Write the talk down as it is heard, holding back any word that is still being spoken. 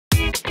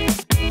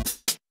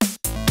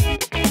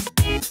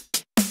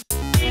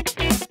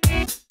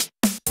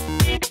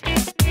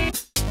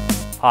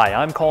Hi,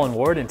 I'm Colin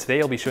Ward, and today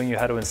I'll be showing you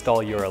how to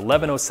install your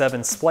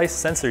 1107 Splice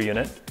sensor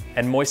unit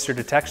and moisture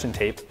detection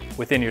tape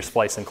within your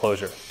Splice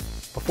enclosure.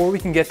 Before we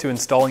can get to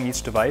installing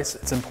each device,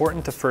 it's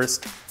important to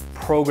first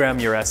program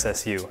your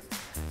SSU.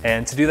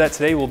 And to do that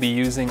today, we'll be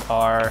using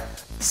our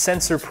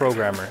sensor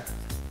programmer.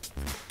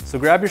 So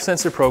grab your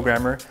sensor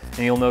programmer and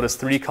you'll notice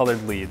three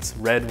colored leads,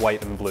 red,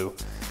 white, and blue.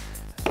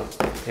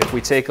 If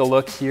we take a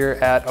look here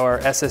at our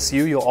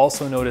SSU, you'll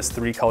also notice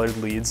three colored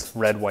leads,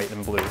 red, white,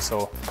 and blue.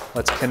 So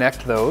let's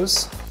connect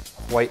those,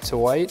 white to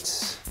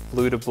white,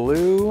 blue to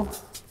blue,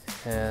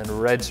 and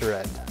red to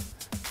red.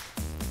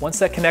 Once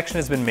that connection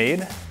has been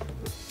made,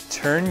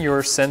 turn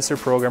your sensor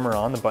programmer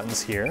on, the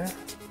button's here,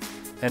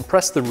 and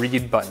press the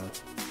read button.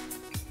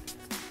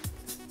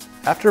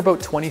 After about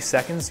 20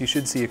 seconds, you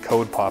should see a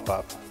code pop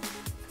up.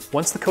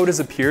 Once the code has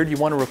appeared, you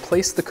want to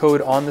replace the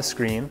code on the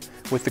screen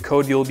with the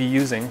code you'll be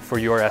using for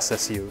your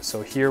SSU.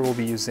 So here we'll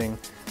be using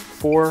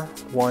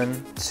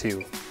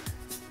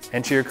 412.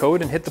 Enter your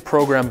code and hit the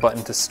program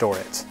button to store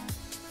it.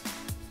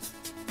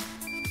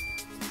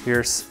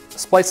 Your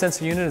Splice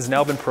sensor unit has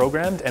now been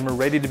programmed and we're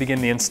ready to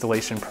begin the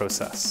installation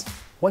process.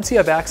 Once you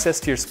have access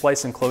to your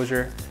Splice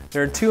enclosure,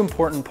 there are two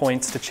important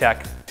points to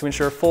check to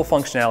ensure full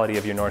functionality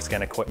of your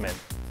Norscan equipment.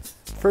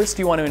 First,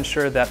 you want to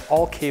ensure that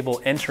all cable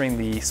entering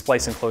the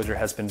Splice enclosure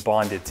has been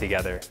bonded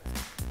together.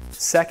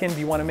 Second,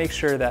 you want to make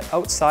sure that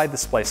outside the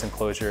Splice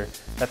enclosure,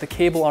 that the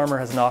cable armor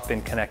has not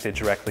been connected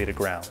directly to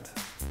ground.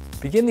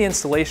 Begin the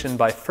installation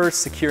by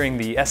first securing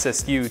the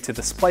SSU to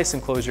the Splice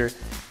enclosure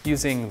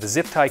using the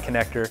zip tie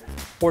connector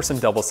or some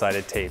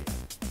double-sided tape.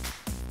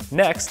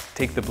 Next,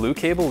 take the blue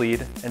cable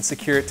lead and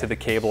secure it to the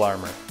cable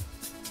armor.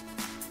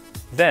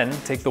 Then,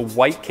 take the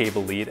white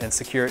cable lead and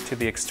secure it to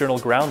the external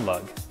ground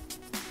lug.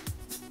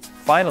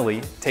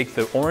 Finally, take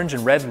the orange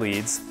and red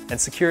leads and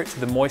secure it to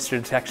the moisture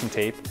detection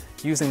tape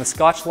using the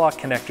Scotch lock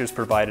connectors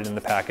provided in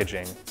the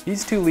packaging.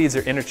 These two leads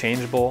are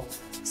interchangeable,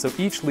 so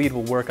each lead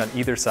will work on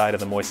either side of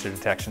the moisture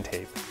detection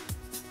tape.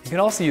 You can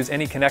also use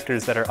any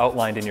connectors that are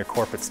outlined in your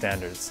corporate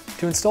standards.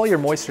 To install your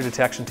moisture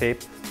detection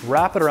tape,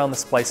 wrap it around the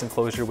Splice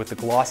enclosure with the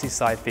glossy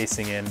side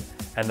facing in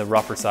and the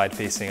rougher side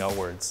facing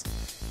outwards.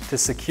 To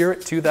secure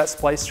it to that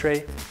Splice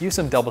tray, use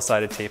some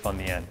double-sided tape on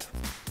the end.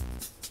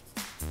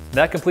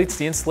 That completes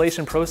the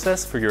installation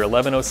process for your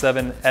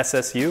 1107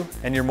 SSU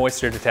and your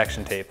moisture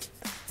detection tape.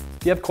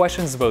 If you have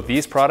questions about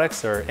these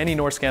products or any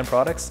Norscan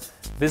products,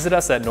 visit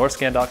us at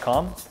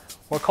norscan.com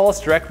or call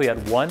us directly at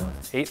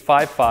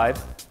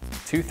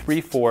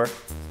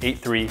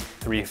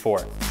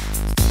 1-855-234-8334.